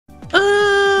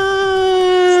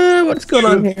going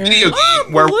on here? Video game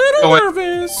I'm where a little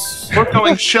nervous. we're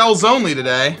going shells only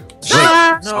today.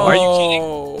 No. Are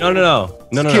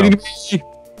you kidding?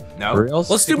 No. For reals?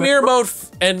 Let's do mirror mode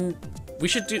and we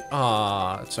should do. It's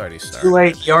already started. Too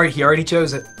late. He already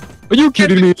chose it. Are you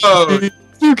kidding me? Oh.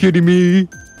 Are you kidding me?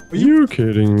 Are you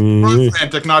kidding me? We're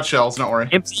frantic, not shells. Don't worry.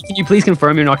 MC, can you please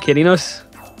confirm you're not kidding us?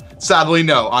 Sadly,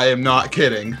 no. I am not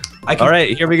kidding. All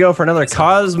right, here we go for another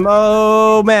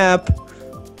Cosmo map.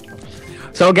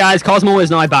 So, guys, Cosmo is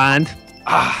now banned.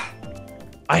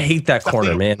 I hate that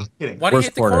corner, man. Why do you Worst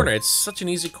hate the corner? It's such an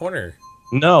easy corner.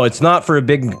 No, it's not for a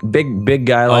big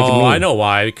guy like me. Oh, I know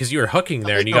why. Because you were hooking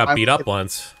there and you got beat up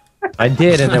once. I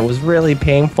did, and it was really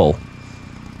painful.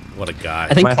 What a guy.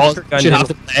 I think My Paul shotgun should have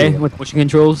to didn't play do it. with motion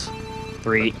controls.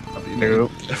 3, 2,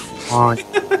 1.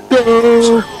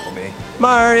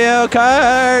 Mario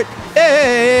Kart!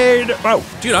 Hey! Oh,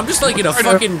 Dude, I'm just like in a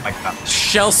fucking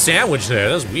shell sandwich there.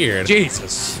 That was weird.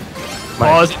 Jesus.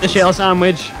 Pause the shell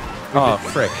sandwich. Oh,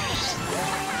 frick.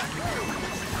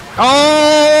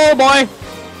 Oh, boy.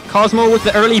 Cosmo with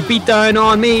the early beatdown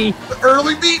on me. The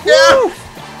early beat down.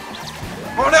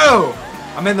 Oh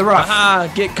no! I'm in the rough.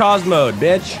 Aha, get Cosmo'd,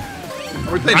 bitch.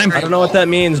 I'm- I don't know what that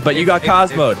means, but you got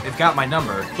Cosmo'd. They've got my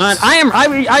number. Man,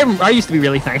 I used to be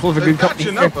really thankful for They've good got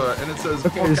company. Chinuppa, and it says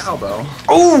Okay. Cowbell.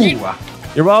 Oh!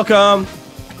 You're welcome.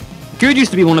 Dude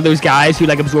used to be one of those guys who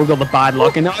like absorbed all the bad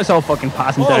luck, and now it's all fucking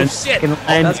passing Oh, down. shit.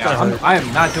 And That's gonna hurt. I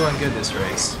am not doing good this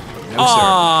race. No,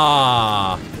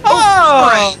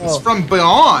 Aww. Friends from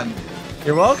beyond.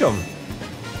 You're welcome.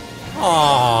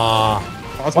 Aww.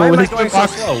 Why am I going so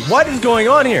slow? What is going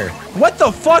on here? What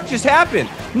the fuck just happened?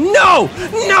 No!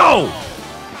 No!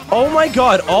 Oh my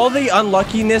god, all the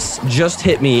unluckiness just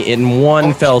hit me in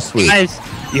one fell swoop. Guys,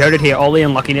 you heard it here. All the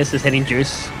unluckiness is hitting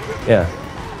Juice. Yeah.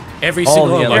 Every All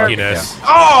single the unluckiness. sir.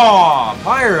 Oh!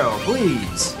 Pyro,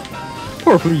 please.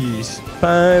 Poor please.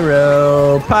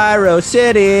 Pyro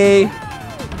City.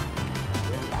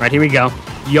 Right, here we go.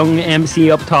 Young MC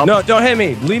up top. No, don't hit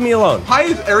me. Leave me alone. Why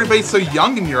is everybody so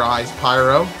young in your eyes,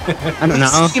 Pyro? I don't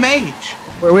know. Same age.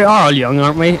 We are all young,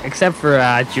 aren't we? Except for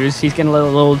Juice. He's getting a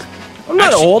little old. I'm not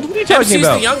Actually, old. What are you talking MC's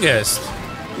about? the youngest.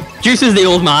 Juice is the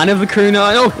old man of the crew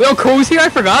now. Oh, Cole's here. I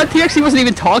forgot. He actually wasn't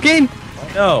even talking.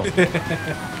 No.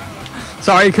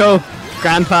 Sorry, Cole.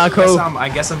 Grandpa Cole. I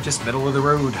guess I'm just middle of the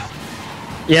road.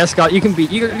 Yeah, Scott, you can be.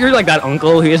 You're like that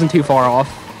uncle who isn't too far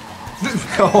off.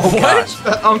 Oh gosh.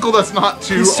 That uncle that's not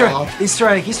too off. He's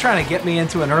trying to get me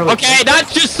into an early. Okay,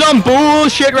 that's just some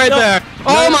bullshit right there.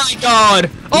 Oh my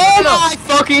god. Oh my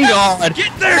fucking god.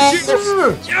 Get there,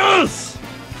 Juice. Yes.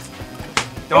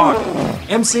 Dog.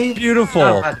 MC. Beautiful.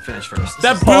 I'm about to finish first.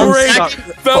 That Paul boomerang, Scott-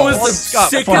 that was Paul the Scott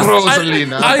sickest.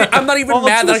 Rosalina. I'm not even Paul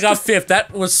mad that I got Scott- fifth.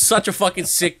 That was such a fucking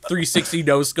sick 360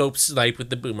 no scope snipe with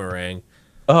the boomerang.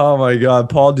 Oh my god,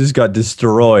 Paul just got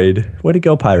destroyed. Way to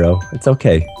go, Pyro. It's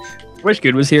okay. Wish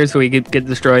Good was here so he could get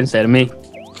destroyed instead of me.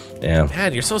 Yeah.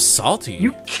 Man, you're so salty.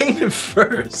 You came in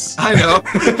first. I know.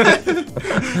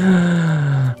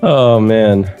 Oh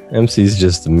man, MC's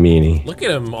just a meanie. Look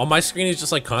at him. On my screen, he's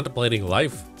just like contemplating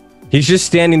life. He's just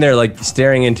standing there like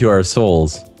staring into our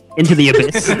souls. Into the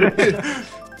abyss.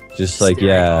 Just like,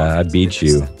 yeah, I beat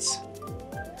you.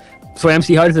 So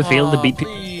MC, how does it feel to beat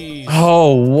people? Please.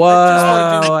 Oh,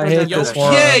 wow. do I hate this Yoshi.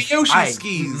 one. Yeah, Yoshi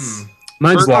skis.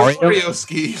 Mine's Or Wario. Wario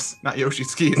skis. Not Yoshi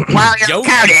skis. Yo,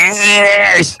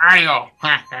 Wario.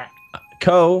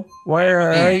 Ko, where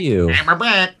are you? I'm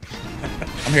back.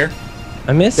 I'm here.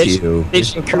 I miss They you. They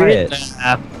Just should quiet.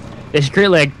 create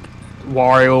like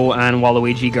Wario and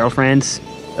Waluigi girlfriends.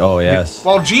 Oh, yes.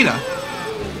 Well, Gina.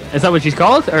 Is that what she's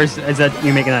called, or is that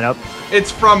you making that up?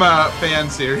 It's from a fan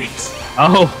series.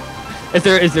 Oh, is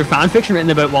there fan fiction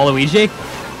written about Waluigi?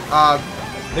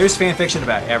 There's fan fiction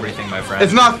about everything, my friend.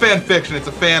 It's not fan fiction. It's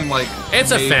a fan like.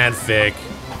 it's a made- fanfic.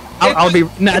 I'll be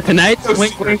not tonight. No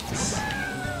Wink, wink. secrets.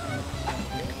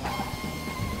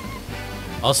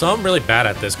 Also, I'm really bad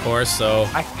at this course, so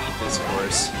I hate this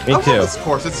course. Me I love too. this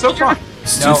course. It's so fun.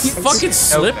 it's No. too fucking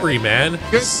slippery, man.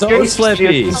 So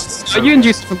slippy. Are you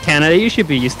induced from Canada? You should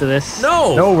be used to this.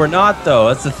 No, No, we're not, though.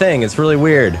 That's the thing. It's really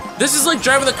weird. this is like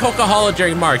driving the Coca-Cola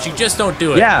during March. You just don't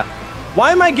do it. Yeah.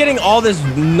 Why am I getting all this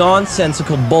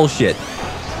nonsensical bullshit?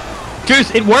 Juice,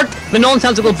 it worked. The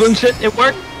nonsensical bullshit, it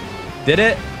worked. Did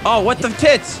it? Oh, what the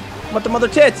tits? What the mother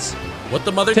tits? What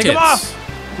the mother Take tits? them off.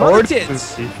 Mother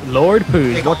tits. Lord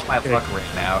Pooh. Take off my fuck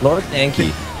right now. Lord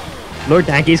Yankee. Lord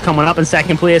Danky's coming up in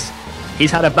second place.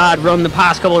 He's had a bad run the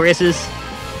past couple of races.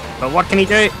 But what can he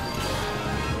do?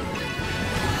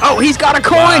 Oh, he's got a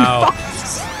coin! Wow. Fuck.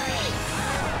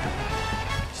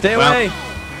 Stay Well. away.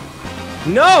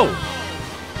 No.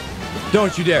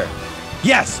 Don't you dare.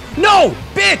 Yes. No,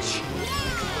 bitch.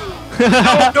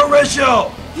 No red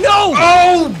shell. No!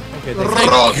 Oh! Okay, thank you.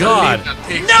 Thank God.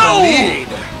 No!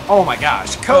 Oh my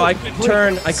gosh. Oh, Code. I couldn't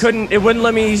turn. I couldn't. It wouldn't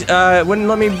let me. Wouldn't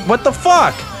let me. What the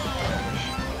fuck?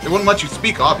 It wouldn't let you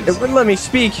speak, It obviously. wouldn't let me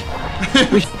speak.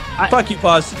 Fuck you,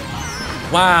 pause.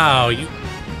 Wow, you.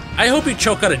 I hope you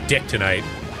choke out a dick tonight.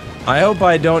 I hope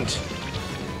I don't.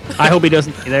 I hope he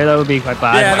doesn't either. That would be quite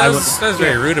bad. Yeah, I that was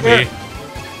very rude of me.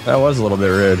 That was a little bit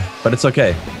rude, but it's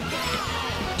okay.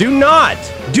 Do not.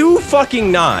 Do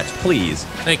fucking not, please.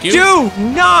 Thank you. Do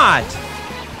not.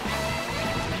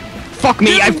 Fuck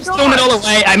me, Do I've thrown it all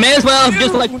away. I may as well have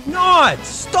just like. Do not.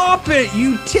 Stop it,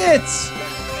 you tits.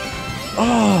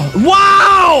 Oh,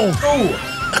 wow!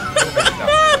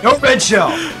 No red shell.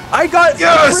 I got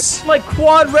Yes! like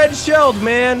quad red shelled,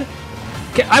 man.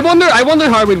 Okay, I wonder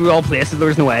how we'd roll place if there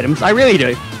was no items. I really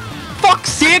do. Fuck's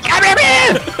sake!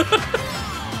 There's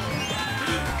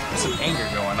some anger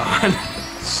going on.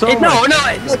 So No,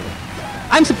 look,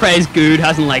 I'm surprised Good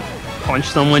hasn't like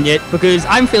punched someone yet because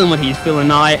I'm feeling what he's feeling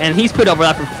now, and he's put up with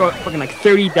that for fucking like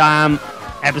 30 damn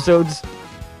episodes.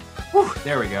 Whew,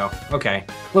 there we go. Okay,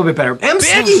 a little bit better.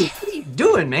 MC, what are you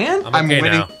doing, man? I'm I'm okay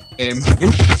winning now.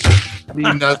 the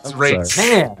game. Nuts race.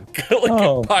 Man. Look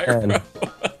Oh, at Pyro. man.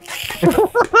 It's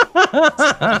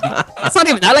not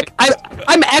even that. Like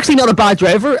I'm actually not a bad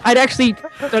driver. I'd actually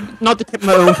not to tip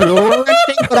my own floor or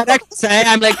anything, but I'd actually say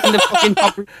I'm like in the fucking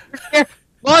top here.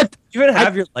 But You even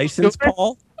have your license,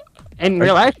 Paul? in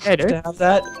real life, yeah, I do. To have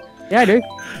that? Yeah, I do.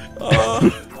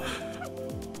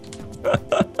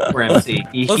 Poor MC.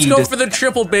 Let's go for the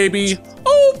triple, baby.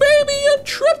 Oh, baby, a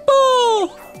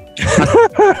triple.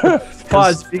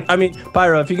 Pause. I mean,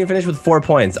 Pyro, if you can finish with 4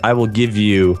 points, I will give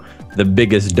you the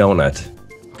biggest donut.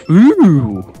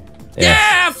 Ooh.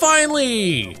 Yeah,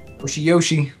 finally.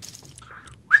 Yoshi.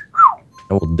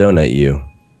 I will donut you.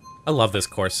 I love this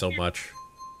course so much.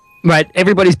 Right,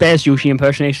 everybody's best Yoshi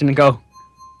impersonation and go.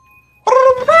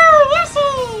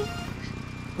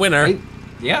 Winner. Hey,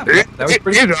 yeah, that was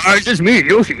pretty good. Guys, it's me,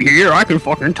 Yoshi here. I can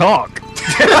fucking talk.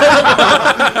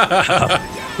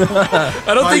 I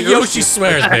don't think Yoshi. Yoshi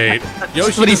swears, mate.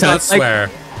 Yoshi what he does not sounds like. swear.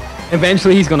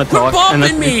 Eventually, he's gonna Quit talk.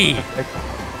 bumping me.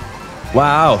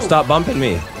 Wow, stop bumping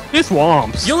me. This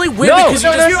swamps. You only win No, because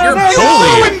no, you're a You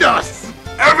bully. ruined us!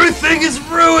 Everything is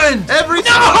ruined.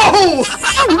 Everything. No!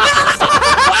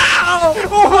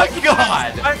 Oh my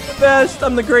god! I'm the best.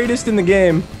 I'm the greatest in the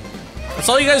game. That's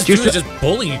all you guys do is just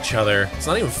bully each other. It's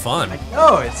not even fun.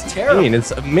 No, it's I terrible. mean,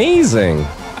 it's amazing.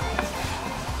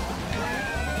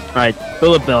 Right,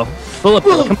 Bullet Bill. Bullet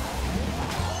Bill. Come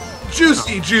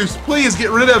Juicy Juice, please get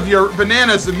rid of your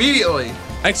bananas immediately.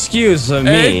 Excuse me.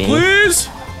 Hey, please.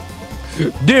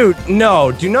 Dude,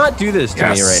 no, do not do this to me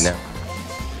Yes. right now.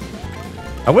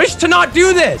 I wish to not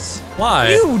do this. Why?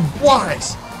 Dude,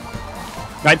 What?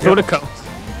 Right, throw the coat.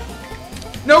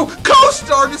 No,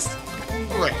 co-star just.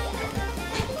 Right.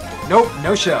 Nope,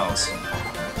 no shells.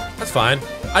 That's fine.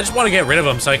 I just want to get rid of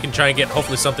them so I can try and get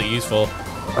hopefully something useful.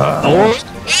 Oh,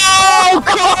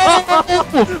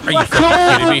 Are you fucking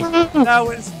kidding me? that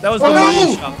was the Oh, one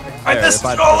no! shot right I there, messed if it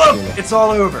I'd all up. seen it. It's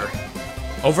all over.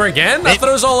 Over again? I thought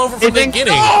it was all over from the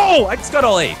beginning. Oh, I just got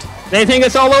all 8. they think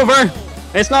it's all over.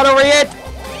 It's not over yet.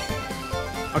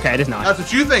 Okay, it is not. That's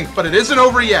what you think, but it isn't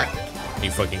over yet. Are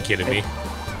you fucking kidding me?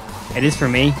 It is for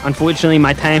me. Unfortunately,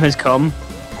 my time has come.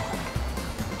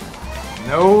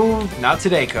 No, not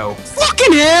today, Co.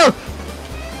 Fucking hell!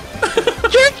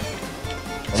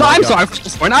 So I'm sorry for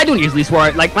swearing. I don't usually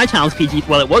swear. Like my channel's PG.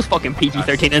 Well, it was fucking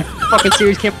PG-13, and fucking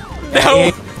series came. No,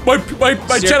 my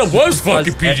channel was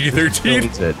fucking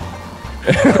PG-13. It.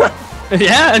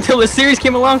 Yeah, until the series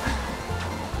came along.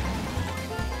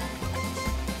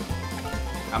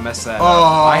 I messed that Oh.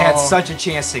 up. I had such a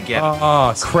chance to get.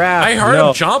 Oh, crap. I heard no.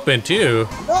 him chomping too.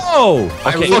 No.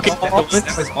 I Okay. look at that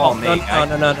was all me.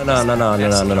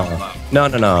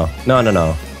 No.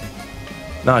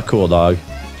 Not cool, dog.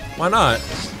 Why not?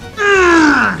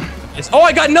 Oh,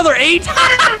 I got another 8.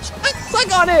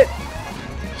 Suck on it.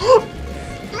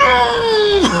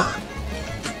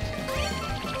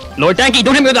 Lord Danky,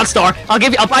 don't hit me with that star. I'll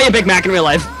buy you a Big Mac in real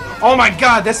life. Oh my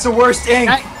god, that's the worst thing.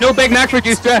 No Big Mac for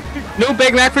Justra. No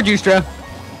Big Mac for Justra.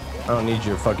 I don't need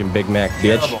your fucking Big Mac,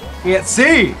 bitch. Can't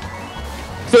see.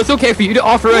 So it's okay for you to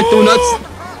offer out donuts.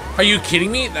 Are you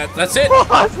kidding me? That's it?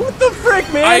 What the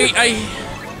frick, man? I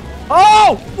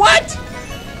Oh, what?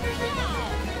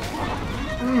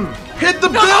 Hit the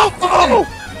bell.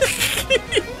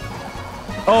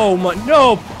 Oh my,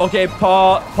 no. Okay,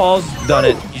 Paul's done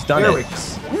it. He's done There we it. go.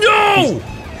 No!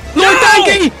 Lord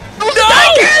Danky! No! No!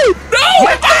 I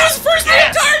was first the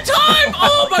entire time!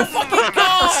 Oh my fucking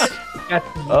god!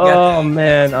 Oh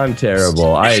man, I'm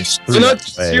terrible. I threw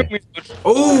that away.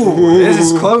 Oh, this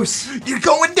is close. You're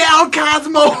going down,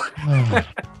 Cosmo.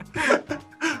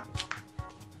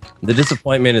 The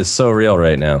disappointment is so real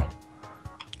right now.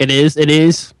 It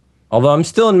is. Although I'm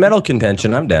still in medal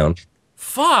contention, I'm down.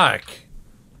 Fuck.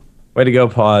 Way to go,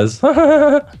 pause.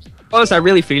 Pause, I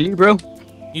really feel you, bro.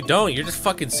 You don't. You're just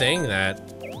fucking saying that.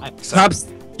 Perhaps,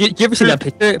 do you ever see that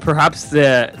picture? Perhaps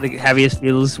the heaviest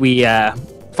feels we,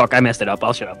 fuck, I messed it up.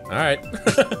 I'll shut up. All right.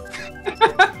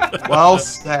 Well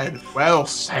said. Well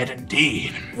said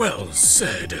indeed. Well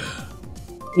said.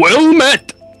 Well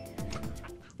met.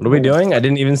 What are we doing? I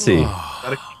didn't even see.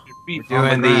 Gotta keep your feet Doing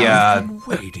on the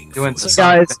Waiting. doing Guys.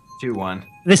 Sonic 2-1.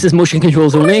 This is motion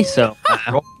controls only, so.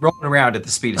 Rolling around at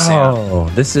the speed of sound. Oh,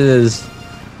 this is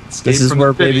from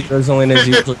where the city. Baby Goes Only Knows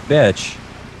Usually Bitch.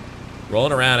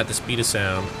 Rolling around at the speed of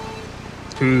sound.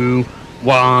 2,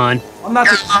 1. I'm not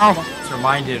just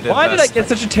reminded of Why did I get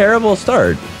such a terrible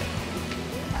start?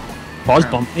 Pause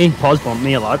bumped me. Pause bumped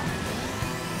me a lot.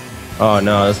 Oh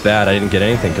no, that's bad. I didn't get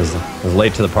anything because I was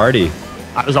late to the party.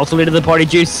 I was also late to the party,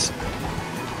 Juice.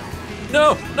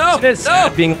 No, no, It is no,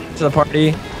 sad being late to the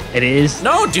party. It is.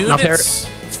 no, dude. Not fair.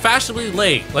 It's fashionably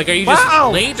late. Like, are you just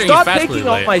Wow! late or are you Stop fashionably taking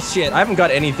all late? my shit. I haven't got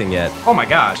anything yet. Oh my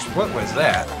gosh, what was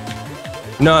that?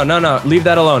 No, no, no. Leave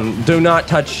that alone. Do not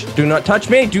touch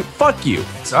me. Fuck you.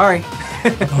 Sorry.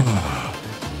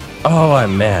 Oh,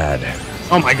 I'm mad.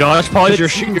 Oh my gosh, pause your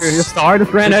star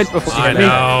just ran out before you I hit me.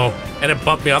 know. And it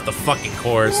bumped me off the fucking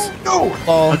course.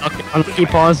 Oh, Unlucky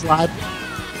pause, lad.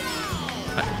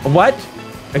 what?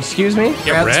 Excuse me? Get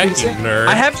Grab wrecked, speed you sync. nerd.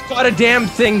 I haven't got a damn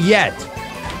thing yet.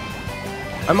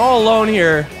 I'm all alone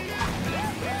here.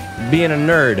 Being a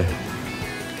nerd.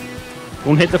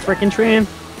 Won't hit the frickin' train.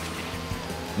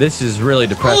 This is really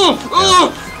depressing.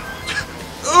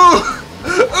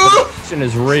 Depression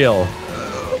is real.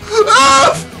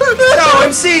 No,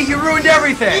 MC, you ruined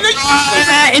everything.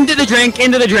 Into the drink,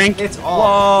 into the drink. It's all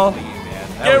Wall. for you, man.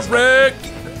 That Get was- wrecked.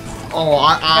 Oh,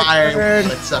 I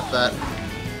won't accept that.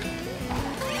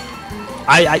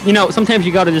 You know, sometimes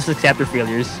you gotta just accept your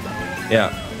failures. Yeah.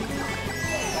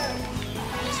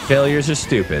 Failures are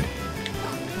stupid.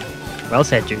 Well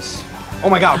said, Juice. Oh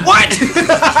my god, what?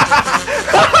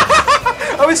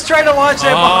 I was trying to launch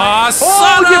that Aw,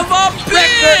 son of a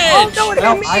bitch! no, it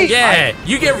Well, Yeah,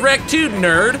 you get wrecked too,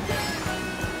 nerd.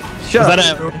 Shut Is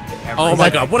up. that Oh my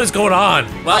god, what is going on?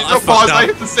 Well, I No pause. fucked I up.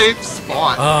 hit the same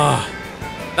spot.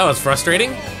 That was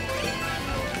frustrating.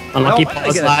 unlucky Well, I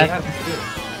pause, get it. lad?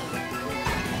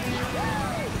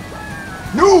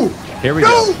 No. Here we No.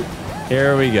 go.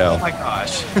 Here we Oh go. my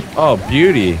gosh. Oh,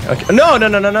 beauty. Okay. No, no,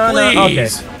 no, no, no, no. Okay.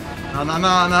 Please. No, no,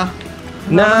 no, no.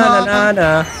 Na na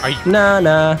na Are you na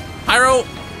na. Pyro?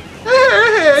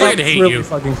 Hey. I hate Really you.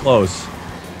 fucking close.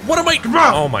 What am I?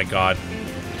 Oh my god.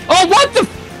 Oh, what the?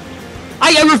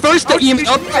 I reversed the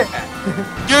email.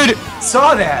 Dude,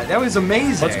 Saw that. That was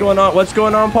amazing. What's going on? What's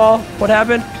going on, Paul? What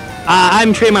happened?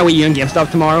 I'm trading my Wii U and GameStop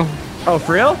tomorrow. Oh,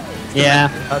 for real? Yeah,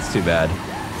 That's too bad.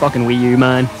 fucking Wii U,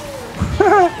 man.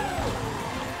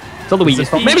 It's all the Wii U's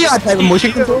fault. Maybe I play with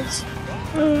motion controls.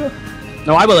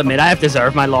 No, I will admit, I have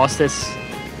deserved my loss this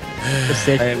I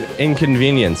stage. am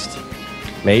inconvenienced,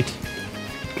 mate.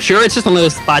 Sure, it's just one of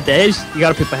those bad days. You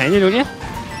gotta put behind you, don't you?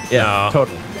 Yeah, No.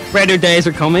 totally. Better days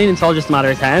are coming. It's all just a matter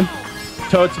of time.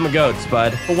 Totes my goats,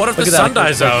 bud. But what if Look the at that, sun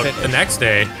dies I out finished. the next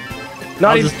day?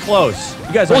 Not I'll even just- close.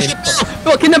 You guys aren't even Bullshit! close.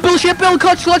 Look, in the bullshit bill,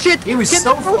 clutch it! He was Get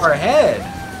so the- far ahead.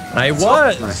 I So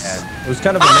was. far ahead. It was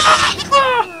kind of a.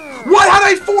 What? How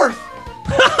did I fourth?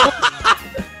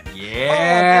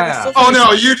 Yeah. Oh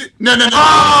no, you. No, no, no.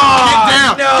 Get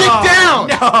down. no, Get down.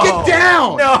 no. Get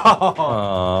down.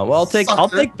 Well,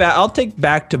 I'll take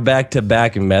back to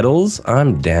back medals.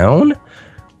 I'm down,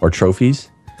 or trophies.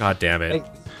 God damn it.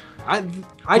 I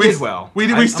did well.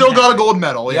 We I'm still happy. got a gold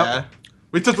medal. Yep. Yeah.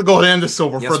 We took the gold and the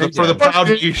silver Yes, for the we for the did. proud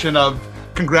nation of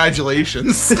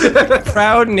congratulations.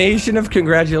 Proud nation of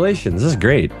congratulations. This is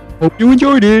great. Hope you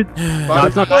enjoyed it. But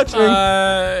it's not- watching.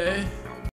 Bye.